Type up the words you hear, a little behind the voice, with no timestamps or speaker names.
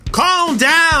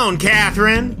down,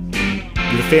 Catherine!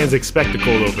 The fans expect a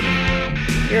cold opening.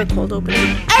 You're a cold opener.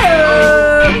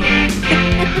 Oh!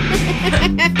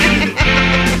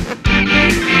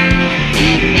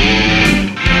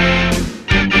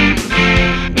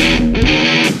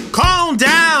 Calm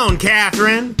down,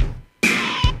 Catherine!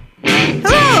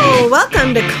 Hello,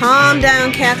 welcome to Calm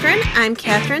Down, Catherine. I'm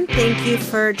Catherine. Thank you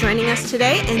for joining us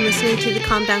today and listening to the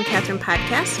Calm Down, Catherine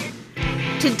podcast.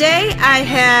 Today I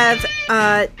have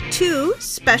two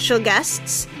special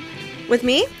guests with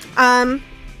me. To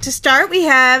start, we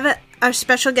have our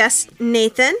special guest,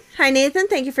 Nathan. Hi, Nathan.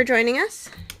 Thank you for joining us.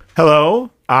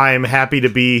 Hello. I'm happy to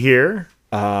be here.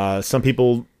 Some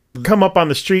people come up on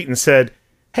the street and said,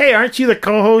 "Hey, aren't you the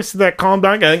co-host of that Calm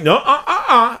Down?" I'm like, no,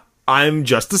 I'm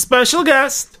just a special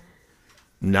guest.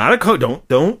 Not a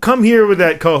don't come here with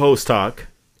that co-host talk.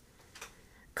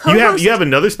 You have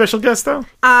another special guest, though?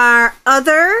 Our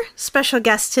other special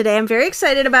guest today, I'm very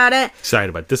excited about it. Excited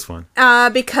about this one.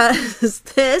 Because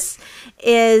this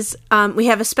is, we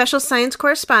have a special science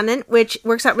correspondent, which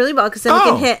works out really well, because then we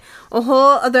can hit a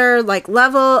whole other,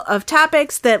 level of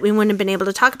topics that we wouldn't have been able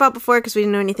to talk about before, because we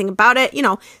didn't know anything about it. You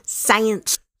know,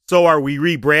 science. So are we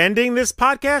rebranding this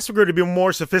podcast? We're going to be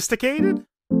more sophisticated?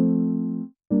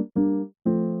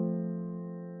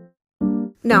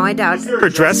 No, I doubt it. Is there a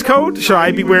dress code? Should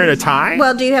I be wearing a tie?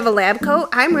 Well, do you have a lab coat?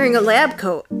 I'm wearing a lab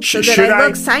coat so that I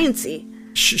look sciencey.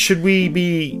 Should we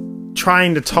be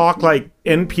trying to talk like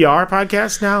NPR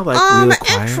podcast now?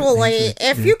 Actually,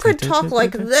 if you could talk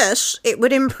like this, it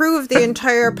would improve the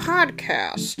entire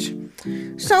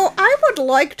podcast. So I would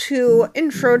like to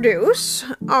introduce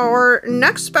our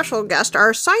next special guest,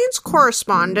 our science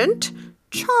correspondent,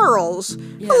 Charles.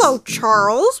 Yes. Hello,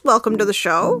 Charles. Welcome to the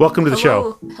show. Welcome to the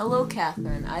show. Hello,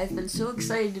 Catherine. I've been so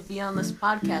excited to be on this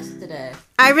podcast today.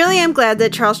 I really am glad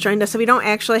that Charles joined us so we don't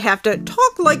actually have to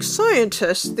talk like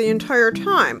scientists the entire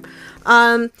time.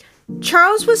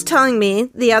 Charles was telling me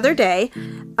the other day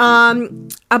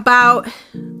about...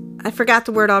 I forgot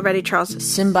the word already, Charles.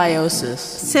 Symbiosis.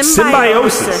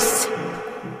 Symbiosis.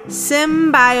 Is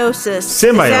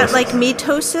that like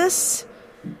mitosis?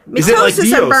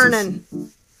 Mitosis or burning?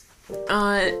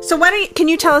 So can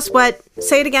you tell us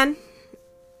say it again?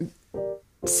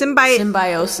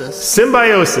 Symbiosis.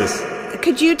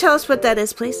 Could you tell us what that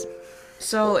is, please?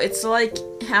 So it's like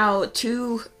how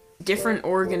two different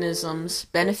organisms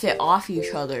benefit off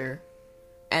each other,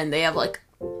 and they have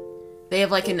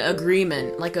an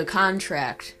agreement, like a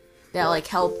contract that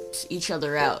helps each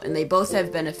other out, and they both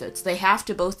have benefits. They have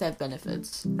to both have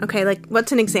benefits. Okay,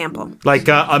 what's an example? Like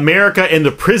America in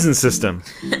the prison system.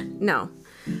 No.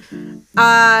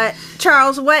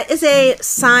 Charles, what is a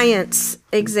science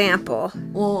example?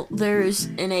 Well, there's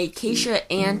an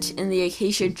acacia ant in the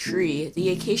acacia tree. The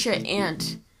acacia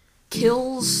ant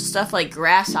kills stuff like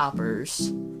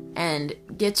grasshoppers and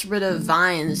gets rid of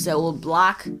vines that will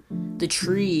block the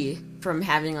tree from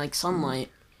having sunlight.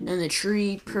 And the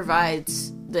tree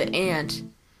provides the ant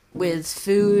with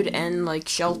food and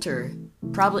shelter.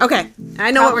 Probably. Okay,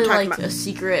 I know what we're talking about. A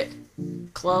secret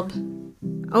club.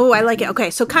 Oh, I like it.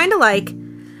 Okay, so kind of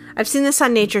I've seen this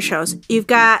on nature shows. You've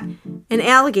got an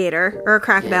alligator or a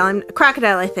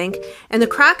crocodile, I think, and the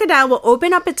crocodile will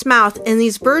open up its mouth, and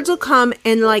these birds will come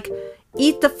and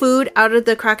eat the food out of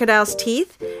the crocodile's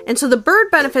teeth. And so the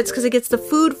bird benefits because it gets the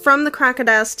food from the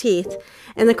crocodile's teeth.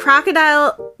 And the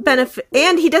crocodile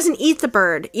and he doesn't eat the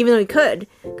bird, even though he could,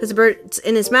 because the bird's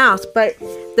in his mouth. But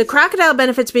the crocodile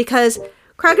benefits because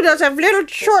crocodiles have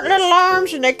short little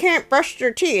arms and they can't brush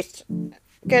their teeth.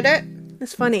 Get it?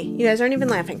 It's funny. You guys aren't even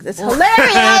laughing. That's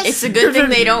hilarious! It's a good thing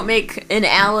they don't make an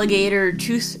alligator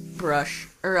toothbrush,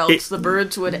 or else the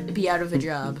birds would be out of a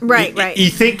job. Right. You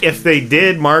think if they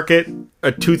did market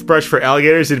a toothbrush for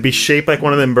alligators, it'd be shaped like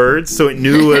one of them birds, so it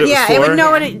knew what it was for? Yeah, it would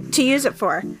know to use it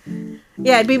for.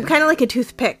 Yeah, it'd be kind of like a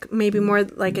toothpick. Maybe more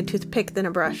like a toothpick than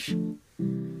a brush.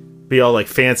 Be all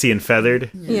fancy and feathered.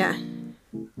 Yeah.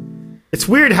 It's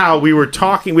weird how we were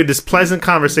this pleasant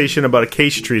conversation about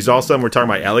acacia trees. All of a sudden, we're talking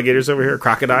about alligators over here,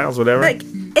 crocodiles, whatever.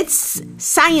 It's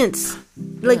science.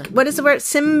 What is the word?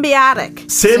 Symbiotic.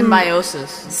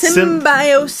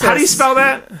 Symbiosis. How do you spell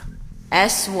that?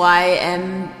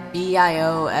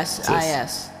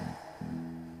 Symbiosis.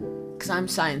 Because I'm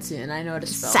sciencey and I know how to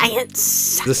spell.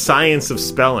 Science. The science of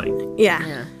spelling.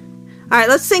 Yeah. All right,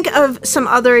 let's think of some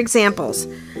other examples.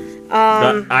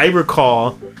 I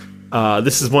recall,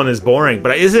 this is one is boring,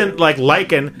 but isn't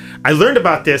lichen. I learned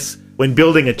about this when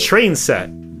building a train set.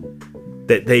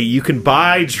 That you can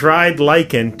buy dried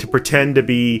lichen to pretend to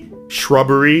be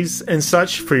shrubberies and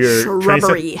such for your train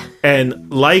set.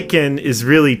 And lichen is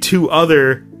really two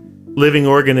other living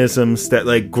organisms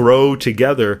that grow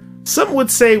together some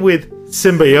would say with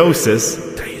symbiosis.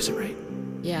 Did I use it right?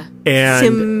 Yeah. And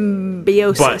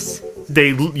Symbiosis. but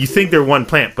you think they're one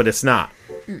plant, but it's not.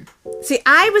 See,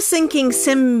 I was thinking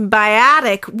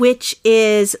symbiotic, which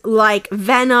is like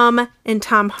Venom and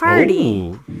Tom Hardy.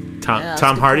 Ooh. Yeah,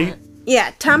 Tom Hardy? point.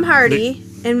 Yeah, Tom Hardy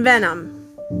and Venom.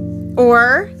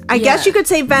 Or I guess you could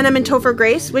say Venom and Topher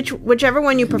Grace, whichever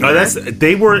one you prefer.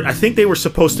 I think they were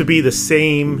supposed to be the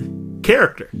same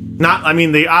character.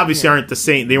 They obviously aren't the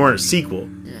same. They weren't a sequel.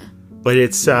 Yeah. But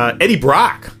it's Eddie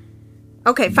Brock.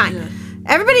 Okay, fine. Yeah.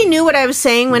 Everybody knew what I was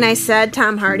saying when I said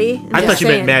Tom Hardy. I thought you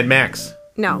meant Mad Max.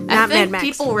 No, I not think Mad Max.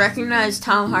 people recognize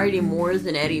Tom Hardy more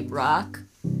than Eddie Brock.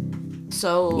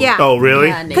 So Yeah. Oh, really?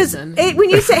 Yeah, Because Nathan. when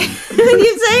you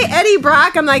say Eddie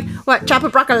Brock, I'm like, what? Chop a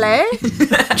broccoli?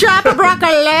 Chop a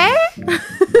broccoli?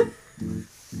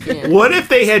 Yeah. What if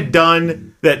they had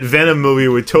done that Venom movie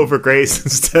with Topher Grace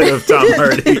instead of Tom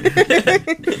Hardy?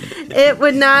 It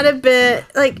would not have been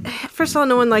like. First of all,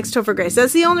 no one likes Topher Grace.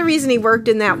 That's the only reason he worked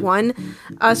in that one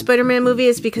Spider-Man movie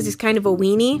is because he's kind of a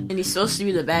weenie. And he's supposed to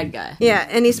be the bad guy. Yeah,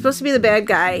 and he's supposed to be the bad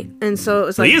guy, and so it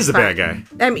was like He is the fine. bad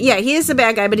guy. Yeah, he is the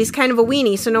bad guy, but he's kind of a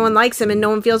weenie, so no one likes him, and no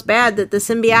one feels bad that the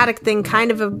symbiotic thing kind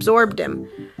of absorbed him.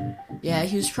 Yeah,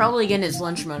 he was probably getting his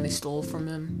lunch money stole from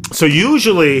him. So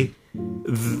usually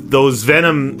those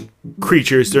Venom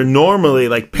creatures, they're normally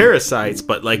like parasites,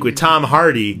 but like with Tom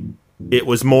Hardy, it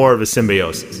was more of a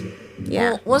symbiosis.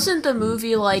 Yeah. Well, wasn't the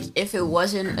movie like if it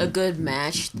wasn't a good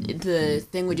match, the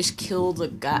thing would just kill the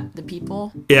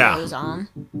people? Yeah. That it was on.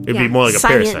 It'd be more like a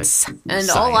Science. parasite. And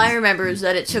all I remember is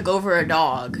that it took over a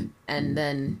dog, and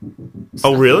then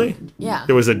Oh, really? yeah,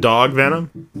 There was a dog Venom?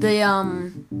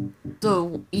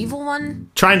 the evil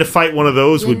one. Trying to fight one of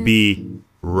those would be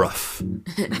rough.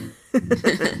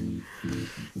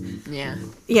 Yeah.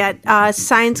 Yeah,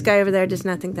 science guy over there does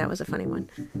not think that was a funny one.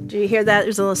 Did you hear that?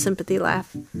 There's a little sympathy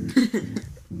laugh.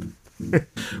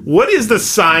 What is the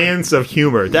science of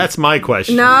humor? That's my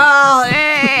question. No.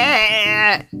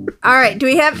 All right. Do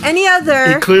we have any He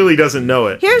other? clearly doesn't know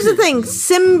it. Here's the thing.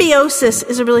 Symbiosis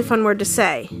is a really fun word to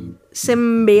say.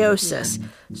 Symbiosis.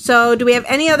 So, do we have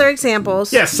any other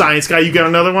examples? Yeah, science guy, you got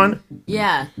another one?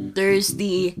 Yeah. There's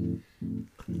the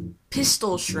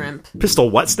pistol shrimp. Pistol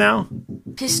what's now?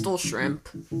 Pistol shrimp.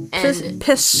 And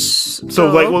Piss. So,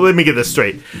 like, well, let me get this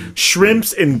straight.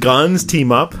 Shrimps and guns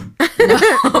team up?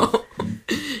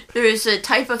 there's a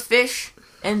type of fish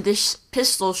and this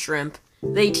pistol shrimp.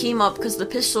 They team up because the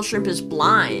pistol shrimp is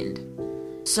blind.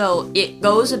 So it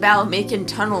goes about making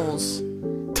tunnels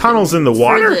Tunnels in the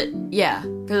water?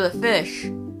 for the fish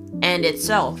and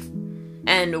itself.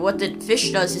 And what the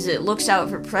fish does is it looks out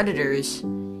for predators,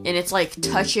 and it's like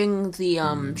touching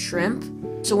the shrimp.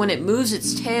 So when it moves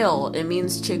its tail, it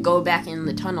means to go back in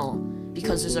the tunnel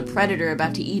because there's a predator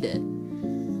about to eat it.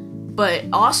 But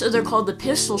also they're called the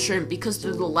pistol shrimp because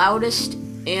they're the loudest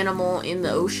animal in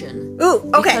the ocean. Ooh,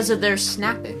 okay. Because of their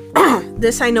snapping.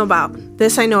 This I know about. All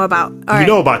You right.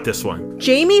 know about this one.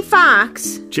 Jamie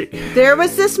Foxx. J- There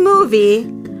was this movie.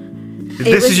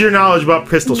 this is your knowledge about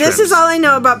pistol shrimps. This is all I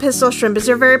know about pistol shrimp. Is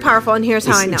they're very powerful, and here's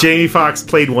how I know. Jamie Foxx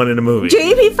played one in a movie.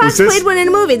 Jamie Foxx Was this- played one in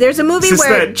a movie. There's a movie Is this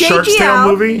where that Shark's Tale JGL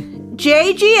movie?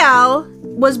 JGL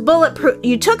was bulletproof.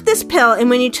 You took this pill, and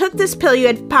when you took this pill, you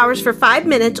had powers for 5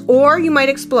 minutes, or you might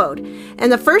explode.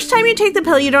 And the first time you take the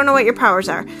pill, you don't know what your powers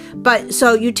are. But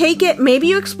so you take it, maybe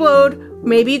you explode,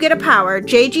 maybe you get a power.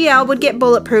 JGL would get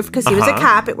bulletproof because he was a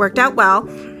cop. It worked out well.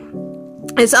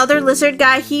 This other lizard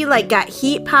guy, he like got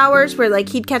heat powers where like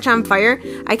he'd catch on fire.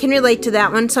 I can relate to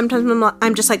that one. Sometimes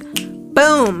I'm just like,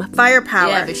 boom, firepower.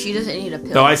 Yeah, but she doesn't need a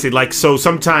pill. Oh, I see. Like, so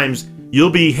sometimes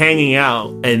you'll be hanging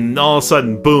out, and all of a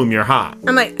sudden, boom, you're hot.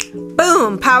 I'm like,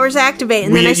 boom, powers activate,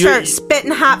 and then I start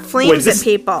spitting hot flames at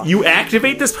people. You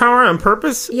activate this power on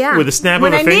purpose? Yeah, With a snap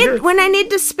when of a finger? when I need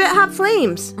to spit hot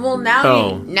flames. Well, now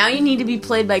Oh. now you need to be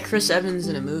played by Chris Evans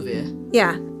in a movie.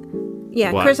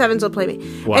 Yeah, What? Chris Evans will play me.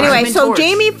 Why? Anyway, Human so Torch.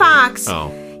 Jamie Foxx,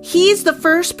 Oh. he's the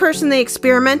first person they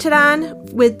experimented on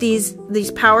with these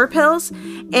power pills,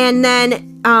 and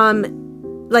then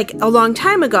like a long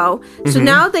time ago. So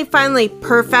now they finally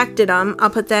perfected them. I'll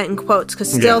put that in quotes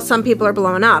because still Yeah. some people are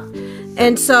blowing up.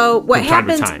 And so what From time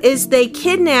to happens time. is they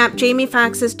kidnap Jamie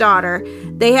Foxx's daughter.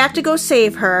 They have to go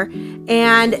save her,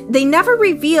 and they never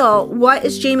reveal what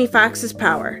is Jamie Foxx's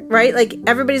power, right? Like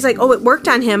everybody's like, "Oh, it worked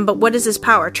on him, but what is his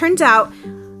power?" Turns out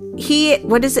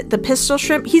what is it? The pistol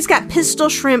shrimp? He's got pistol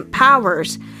shrimp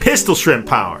powers. Pistol shrimp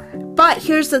power. But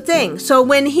here's the thing. So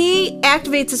when he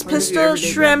activates his Part of your pistol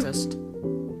everyday shrimp, breakfast.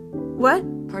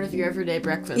 what? Part of your everyday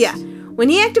breakfast. Yeah. When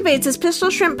he activates his pistol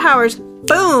shrimp powers,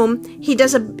 boom,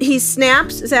 he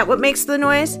snaps. Is that what makes the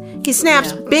noise? He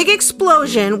snaps, big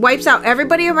explosion, wipes out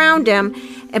everybody around him.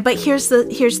 But here's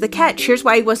the catch. Here's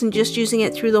why he wasn't just using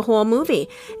it through the whole movie,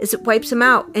 is it wipes him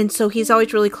out. And so he's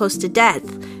always really close to death.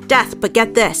 But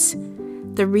get this.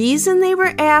 The reason they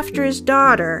were after his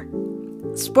daughter,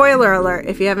 spoiler alert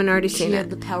if you haven't already seen She it. had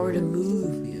the power to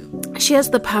move you. She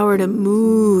has the power to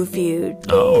move you.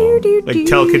 Oh, like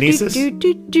telekinesis?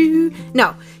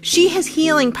 No, she has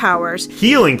healing powers.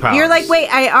 Healing powers. You're like, wait,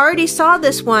 I already saw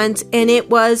this once, and it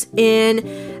was in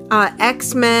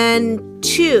X-Men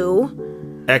 2.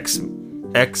 X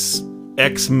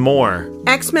more.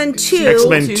 X-Men 2.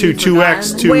 X-Men To 2, be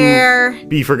 2X, to Where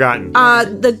be forgotten.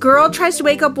 the girl tries to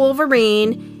wake up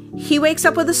Wolverine. He wakes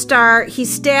up with a star. He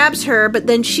stabs her, but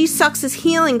then she sucks his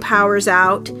healing powers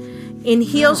out and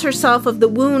heals herself of the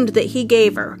wound that he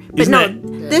gave her. But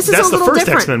this is That's a the little first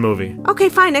different. X-Men movie. Okay,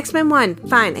 fine. X-Men 1.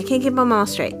 Fine. I can't keep them all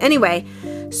straight. Anyway,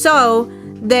 so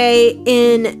they,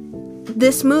 in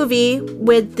this movie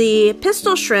with the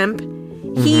pistol shrimp,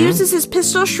 he uses his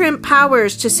pistol shrimp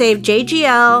powers to save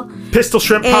JGL Pistol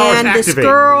shrimp powers and activate. this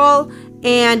girl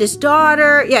and his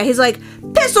daughter. Yeah, he's like,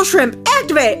 pistol shrimp,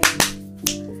 activate!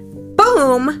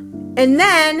 Boom! And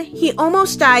then he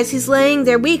almost dies. He's laying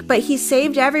there weak, but he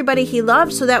saved everybody he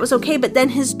loved, so that was okay. But then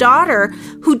his daughter,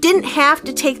 who didn't have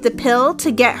to take the pill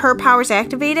to get her powers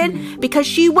activated, because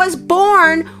she was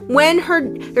born when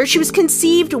she was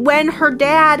conceived when her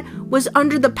dad was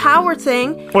under the power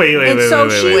thing.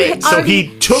 Wait. So he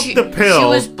took the pill. She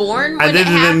was born when and then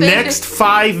it in happened, the next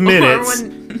 5 minutes,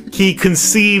 he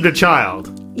conceived a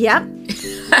child. Yep.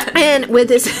 And with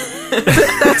his...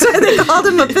 that's why they called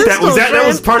him a pistol That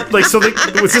was part, like, so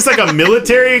was this like a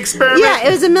military experiment? Yeah,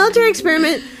 it was a military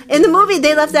experiment. In the movie,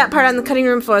 they left that part on the cutting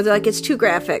room floor. They're like, it's too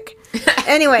graphic.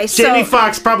 Anyway, Jamie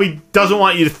Foxx probably doesn't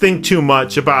want you to think too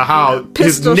much about how his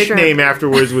Pistol nickname Shrimp.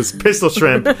 afterwards was Pistol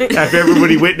Shrimp after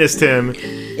everybody witnessed him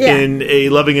in a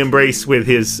loving embrace with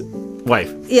his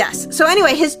wife. Yes. So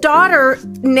anyway, his daughter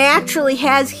naturally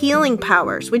has healing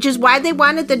powers, which is why they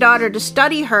wanted the daughter to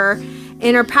study her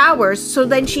and her powers, so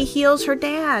then she heals her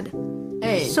dad.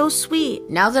 Hey, So sweet.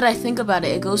 now that I think about it,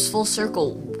 it goes full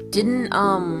circle. Didn't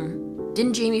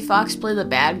Jamie Foxx play the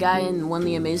bad guy in one of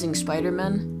the Amazing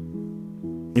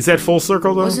Spider-Men? Is that full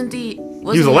circle though? He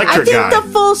was electric. I think guy. the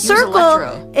full circle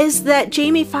Electro. is that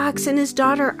Jamie Foxx and his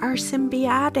daughter are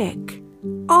symbiotic.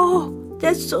 Oh,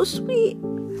 that's so sweet.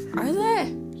 Are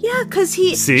they? Yeah, because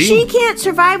See? she can't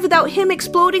survive without him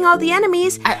exploding all the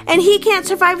enemies, and he can't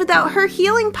survive without her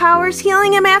healing powers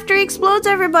healing him after he explodes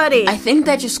everybody. I think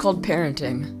that's just called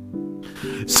parenting.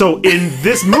 So in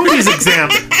this movie's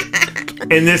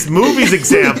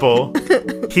example,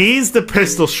 he's the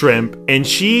pistol shrimp, and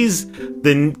she's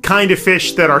the kind of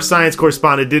fish that our science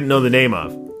correspondent didn't know the name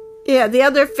of. Yeah, the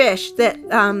other fish that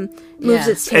moves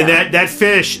its tail. And that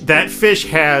fish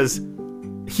has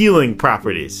healing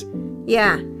properties.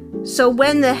 Yeah. So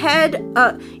when the head,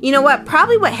 you know what?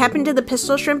 Probably what happened to the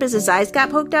pistol shrimp is his eyes got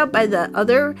poked out by the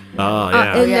other. Oh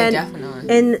yeah. And Yeah, then, definitely.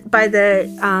 And by the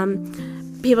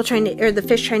the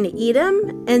fish trying to eat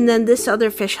him, and then this other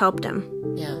fish helped him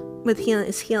Yeah. with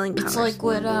his healing powers. It's like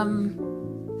what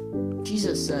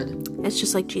Jesus said. It's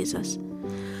just like Jesus.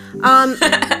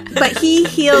 But he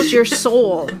heals your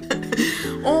soul.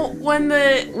 Oh,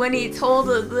 when he told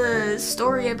the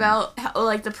story about how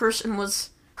like the person was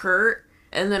hurt,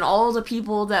 and then all the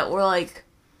people that were like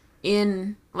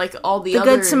in like all the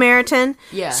other Good Samaritan.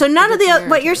 Yeah, So none the of the Good Samaritan.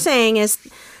 what you're saying is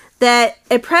that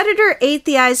a predator ate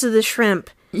the eyes of the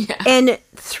shrimp, and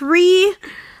 3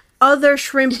 other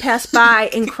shrimp passed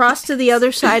by and crossed to the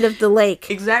other side of the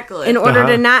lake exactly in order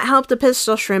to not help the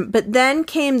pistol shrimp. But then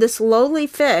came this lowly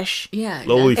fish yeah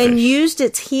Lowly and fish. used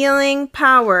its healing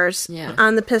powers Yeah.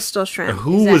 on the pistol shrimp.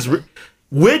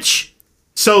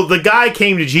 So the guy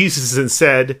came to Jesus and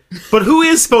said, "But who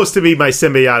is supposed to be my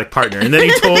symbiotic partner?" And then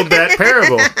he told that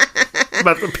parable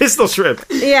about the pistol shrimp.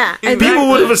 Yeah. And People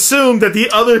would have assumed that the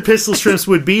other pistol shrimps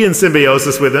would be in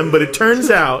symbiosis with him, but it turns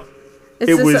out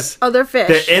it's it this was other fish.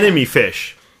 the enemy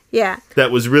fish Yeah. that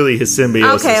was really his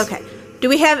symbiosis. Okay. Do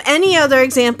we have any other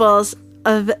examples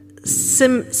of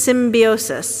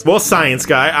symbiosis? Well, science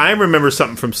guy, I remember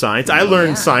something from science. I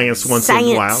learned science once in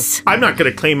a while. Science. I'm not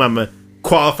going to claim I'm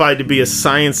qualified to be a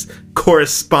science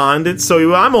correspondent,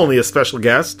 so I'm only a special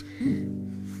guest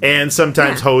and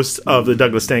sometimes host of the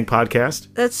Douglas Stank podcast.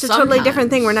 That's a totally Sometimes. different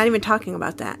thing. We're not even talking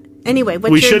about that. Anyway,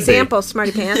 what's We your should be. example,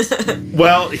 Smarty Pants?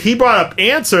 Well, he brought up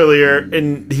ants earlier,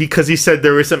 and because he said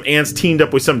there were some ants teamed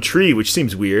up with some tree, which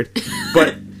seems weird.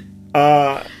 But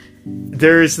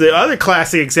there's the other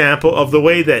classic example of the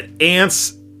way that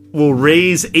ants will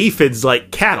raise aphids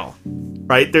like cattle,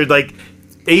 right? They're like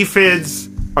aphids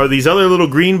are these other little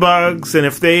green bugs, and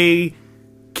if they're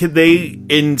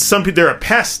a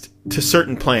pest to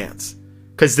certain plants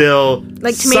because they'll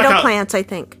Like tomato plants, I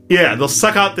think. Yeah, they'll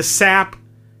suck out the sap,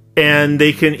 and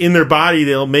they can, in their body,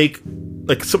 they'll make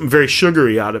like something very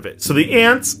sugary out of it. So the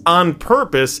ants, on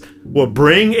purpose, will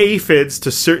bring aphids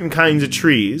to certain kinds of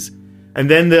trees, and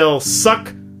then they'll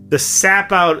suck the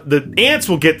sap out. The ants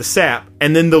will get the sap,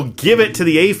 and then they'll give it to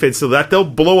the aphids so that they'll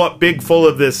blow up big full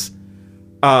of this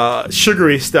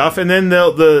sugary stuff, and then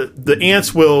the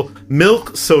ants will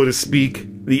milk, so to speak,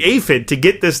 the aphid to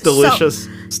get this delicious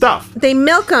stuff. They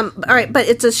milk them, all right, but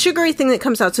it's a sugary thing that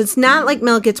comes out, so it's not like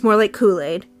milk, it's more like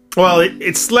Kool-Aid. Well,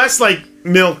 it's less like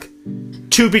milk,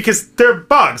 too, because they're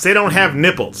bugs. They don't have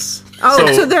nipples.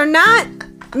 Oh, so they're not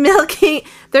milking,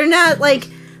 they're not like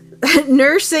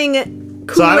nursing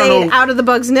Kool-Aid out of the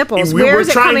bug's nipples. Where is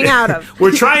it coming out of?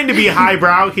 We're trying to be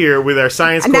highbrow here with our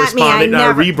science correspondent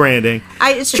rebranding.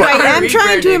 I'm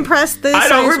trying to impress the science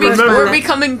correspondent. We're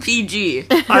becoming PG.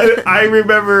 I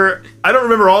don't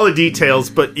remember all the details,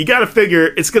 but you got to figure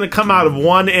it's going to come out of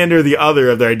one end or the other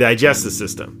of their digestive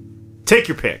system. Take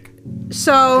your pick.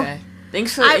 So, okay.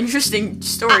 Thanks for the interesting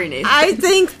story, Nathan. I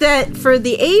think that for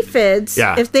the aphids,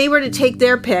 if they were to take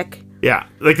their pick,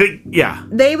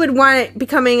 they would want it be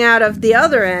coming out of the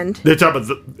other end. They're talking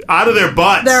about out of their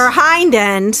butts. Their hind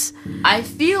ends. I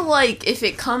feel like if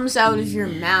it comes out of your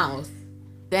mouth,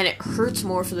 then it hurts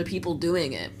more for the people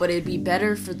doing it, but it'd be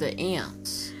better for the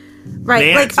ants. Right,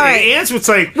 ants, like, all right. Ants would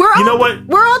say, know what?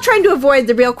 We're all trying to avoid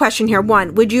the real question here.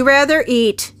 One, would you rather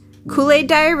eat Kool-Aid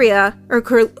diarrhea or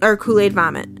Kool-Aid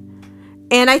vomit?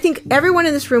 And I think everyone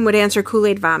in this room would answer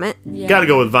Kool-Aid vomit. Yeah. Gotta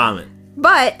go with vomit.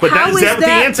 But is that what the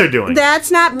ants are doing?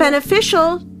 That's not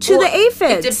beneficial to the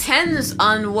aphids. It depends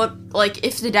on what, like,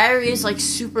 if the diarrhea is, like,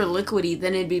 super liquidy,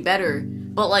 then it'd be better.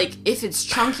 But, like, if it's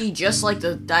chunky just like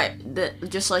the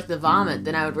vomit,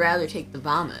 then I would rather take the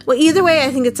vomit. Well, either way,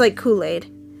 I think it's like Kool-Aid.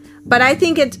 But I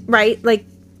think it's, right, like,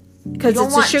 because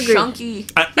it's a sugary. Chunky.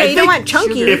 You don't want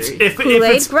chunky. If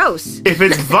Kool-Aid's gross. If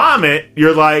it's vomit,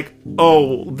 you're like,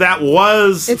 oh, that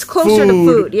was it's closer to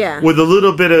food, yeah. With a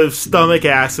little bit of stomach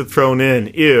acid thrown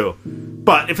in. Ew.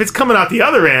 But if it's coming out the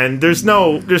other end, it's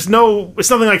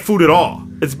nothing like food at all.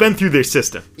 It's been through their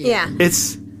system. Yeah.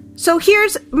 So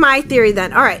here's my theory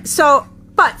then. All right. So,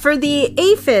 but for the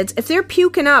aphids, if they're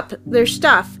puking up their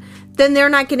stuff, then they're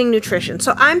not getting nutrition.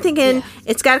 So I'm thinking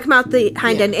it's got to come out the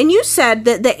hind end. And you said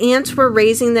that the ants were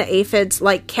raising the aphids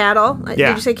like cattle. Yeah.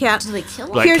 Did you say cattle? Do they kill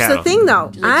them? Like Here's cattle. the thing, though.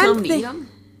 Do they kill them to eat them?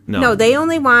 No, they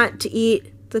only want to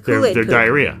eat the Kool-Aid Their poop.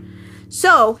 diarrhea.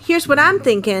 So here's what I'm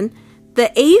thinking.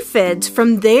 The aphids,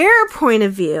 from their point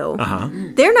of view,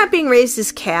 they're not being raised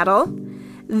as cattle.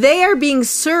 They are being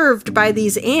served by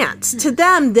these ants. To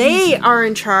them, they are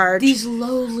in charge. These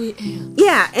lowly ants.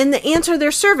 Yeah, and the ants are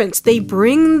their servants. They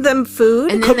bring them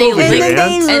food, and then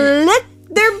they lick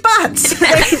their butts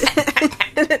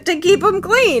to keep them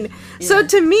clean. Yeah. So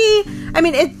to me, I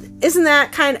mean, isn't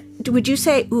that kind of... Would you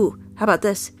say, ooh, how about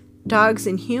this? Dogs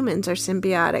and humans are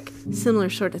symbiotic. Similar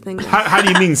sort of thing. How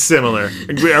do you mean similar?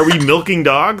 Are we milking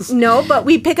dogs? No, but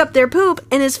we pick up their poop,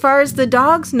 and as far as the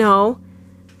dogs know...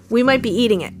 We might be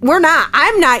eating it. We're not.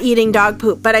 I'm not eating dog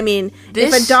poop. But I mean,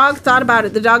 if a dog thought about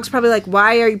it, the dog's probably like,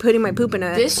 "Why are you putting my poop in a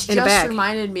bag?" This just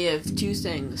reminded me of two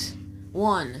things.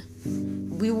 One,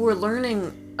 we were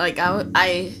learning. Like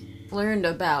I learned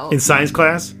about in science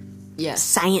class. Yes,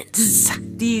 science.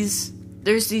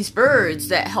 There's these birds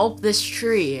that help this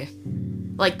tree.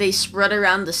 Like they spread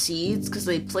around the seeds because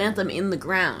they plant them in the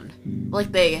ground.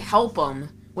 Like they help them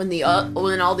when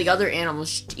all the other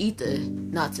animals eat the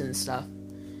nuts and stuff.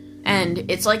 And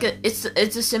it's like it's a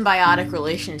symbiotic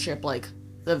relationship, like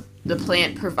the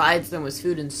plant provides them with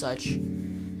food and such.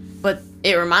 But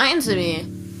it reminds me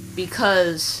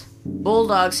because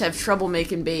bulldogs have trouble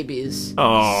making babies.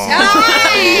 Oh.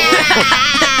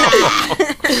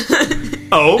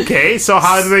 Oh, okay. So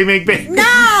how do they make babies?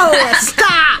 No!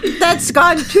 Stop! That's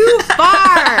gone too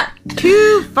far!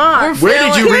 Too far.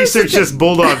 Where did you research this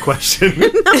bulldog question?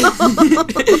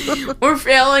 We're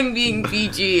failing being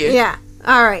PG. Yeah.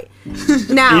 All right.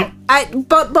 Now,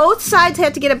 but both sides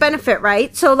have to get a benefit,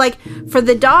 right? So, like, for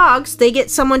the dogs, they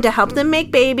get someone to help them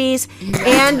make babies,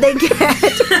 and they get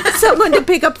someone to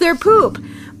pick up their poop.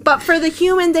 But for the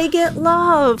human, they get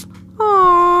love.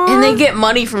 Aww. And they get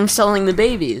money from selling the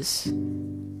babies.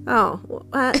 Oh,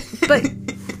 but...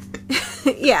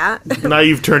 Yeah. Now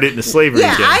you've turned it into slavery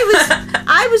again.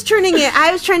 I was turning it.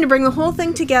 I was trying to bring the whole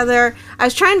thing together. I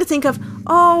was trying to think of,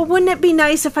 wouldn't it be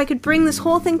nice if I could bring this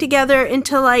whole thing together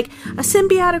into like a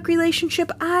symbiotic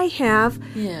relationship I have,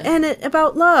 and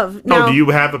about love. Now, do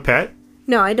you have a pet?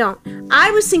 No, I don't. I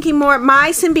was thinking more my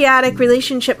symbiotic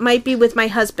relationship might be with my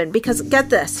husband because, get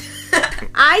this,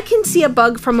 I can see a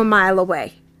bug from a mile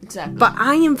away. Exactly. But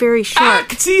I am very short. I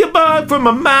can see a bug from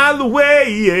a mile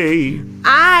away.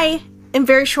 I am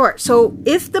very short. So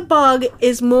if the bug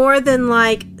is more than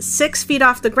like 6 feet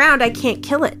off the ground, I can't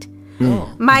kill it.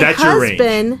 That's your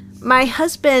range. My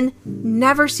husband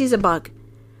never sees a bug.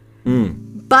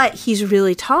 But he's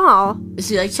really tall. Is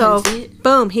he like 10 So, feet?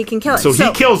 boom, he can kill it. So he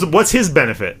kills. What's his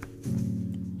benefit?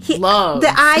 Love.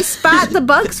 I spot the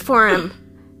bugs for him.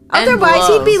 And Otherwise,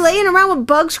 he'd be love. laying around with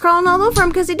bugs crawling all over him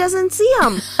because he doesn't see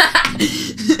them.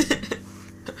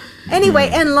 Anyway,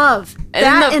 and love.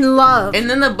 And love. And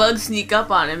then the bugs sneak up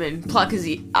on him and pluck his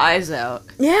eyes out.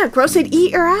 Yeah, gross, they'd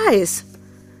eat your eyes.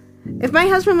 If my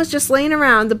husband was just laying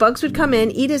around, the bugs would come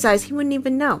in, eat his eyes, he wouldn't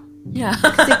even know. Yeah.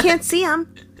 They can't see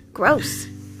them. Gross.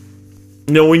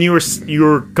 No, when you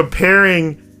were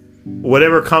comparing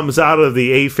whatever comes out of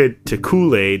the aphid to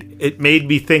Kool-Aid, it made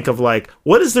me think of like,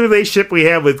 what is the relationship we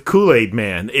have with Kool-Aid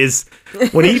Man? Is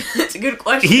when It's a good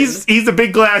question. he's a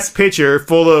big glass pitcher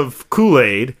full of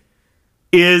Kool-Aid.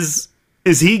 Is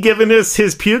he giving us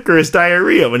his puke or his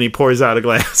diarrhea when he pours out a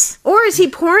glass? Or is he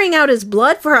pouring out his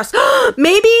blood for us?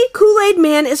 Maybe Kool-Aid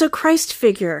Man is a Christ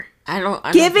figure. I don't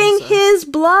Giving think so. his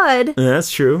blood Yeah,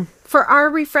 that's true. for our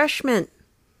refreshment.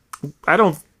 I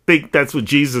don't think that's what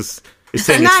Jesus is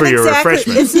saying. It's for your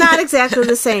refreshment. It's not exactly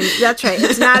the same. That's right.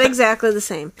 It's not exactly the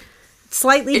same. It's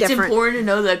slightly It's different. important to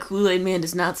know that Kool-Aid Man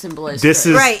does not symbolize This Christ.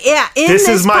 is Right, yeah. this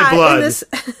is my blood this-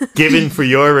 given for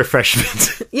your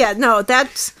refreshment. yeah, no,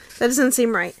 that doesn't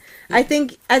seem right. I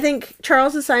think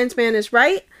Charles the Science Man is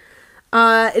right.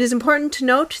 It is important to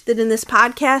note that in this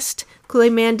podcast,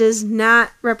 Kool-Aid Man does not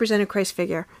represent a Christ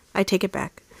figure. I take it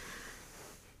back.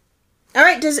 All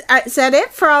right, is that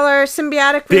it for all our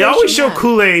symbiotic They always relations? show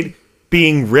Kool-Aid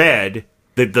being red,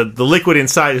 the liquid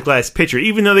inside the glass pitcher,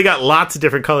 even though they got lots of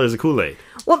different colors of Kool-Aid.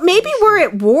 Well, maybe we're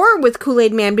at war with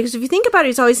Kool-Aid Man, because if you think about it,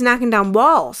 he's always knocking down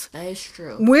walls. That is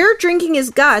true. We're drinking his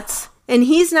guts, and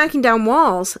he's knocking down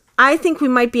walls. I think we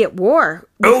might be at war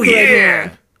with Oh Kool-Aid yeah!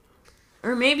 Man.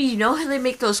 Or maybe you know how they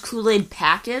make those Kool-Aid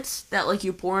packets that like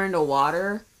you pour into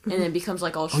water and it becomes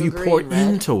like all sugary and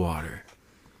red? water.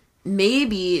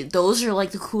 Maybe those are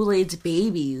like the Kool-Aid's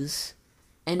babies.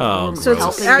 And Oh, we're so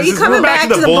helping are you We're coming back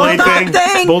to the bulldog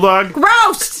thing? Bulldog?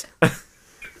 Gross!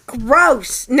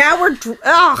 Gross. Now we're...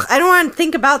 Ugh, I don't want to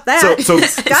think about that. So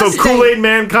Disgusting. Kool-Aid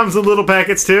Man comes in little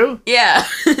packets too? Yeah.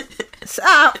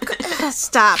 Stop.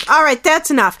 All right,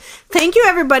 that's enough. Thank you,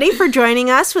 everybody, for joining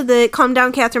us with the Calm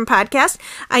Down Catherine podcast.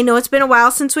 I know it's been a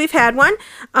while since we've had one,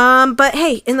 but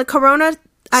hey, in the corona,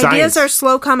 ideas Science. are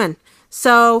slow coming.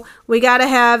 So we got to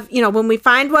have, when we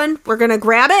find one, we're going to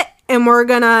grab it and we're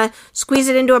going to squeeze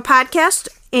it into a podcast.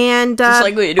 And Just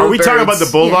like what you do Are with we talking about birds.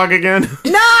 the bulldog again?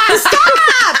 no,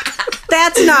 stop!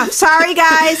 That's enough. Sorry,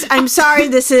 guys. I'm sorry.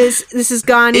 This is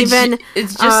gone even.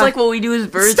 It's just like what we do with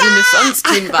birds in the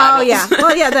sunscreen bottles. Oh, yeah.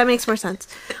 Well, yeah, that makes more sense.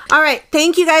 All right.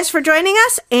 Thank you guys for joining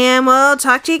us, and we'll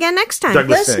talk to you again next time. Douglas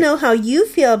Let us Sink. know how you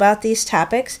feel about these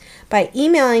topics by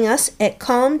emailing us at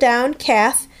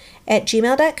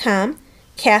calmdowncath@gmail.com,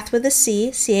 Cath with a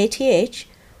C, C-A-T-H,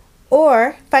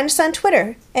 or find us on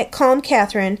Twitter at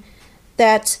calmcatherine.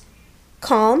 That's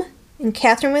calm and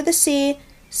Catherine with a C,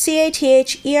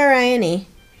 C-A-T-H-E-R-I-N-E.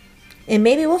 And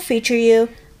maybe we'll feature you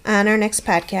on our next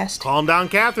podcast. Calm Down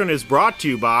Catherine is brought to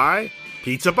you by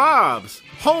Pizza Bob's,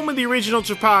 home of the original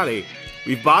chapati.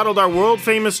 We've bottled our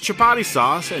world-famous chapati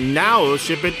sauce, and now we'll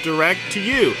ship it direct to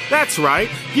you. That's right,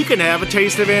 you can have a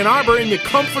taste of Ann Arbor in the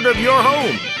comfort of your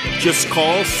home. Just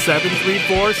call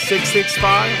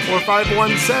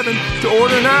 734-665-4517 to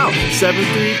order now.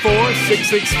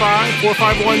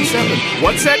 734-665-4517.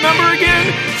 What's that number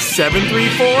again?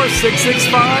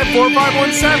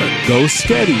 734-665-4517. Go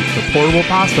Steady, the portable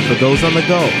pasta for those on the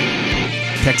go.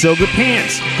 Texoga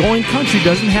Pants. Going country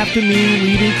doesn't have to mean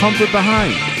leaving comfort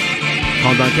behind.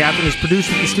 Calm Down Catherine is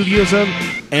produced at the studios of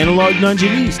Analog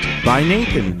Dungeon East by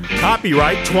Nathan.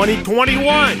 Copyright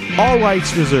 2021. All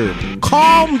rights reserved.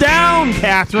 Calm down,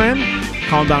 Catherine.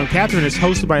 Calm Down Catherine is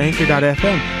hosted by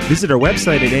Anchor.fm. Visit our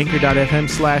website at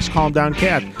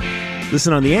anchor.fm/calmdowncath.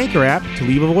 Listen on the Anchor app to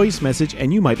leave a voice message,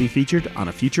 and you might be featured on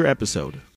a future episode.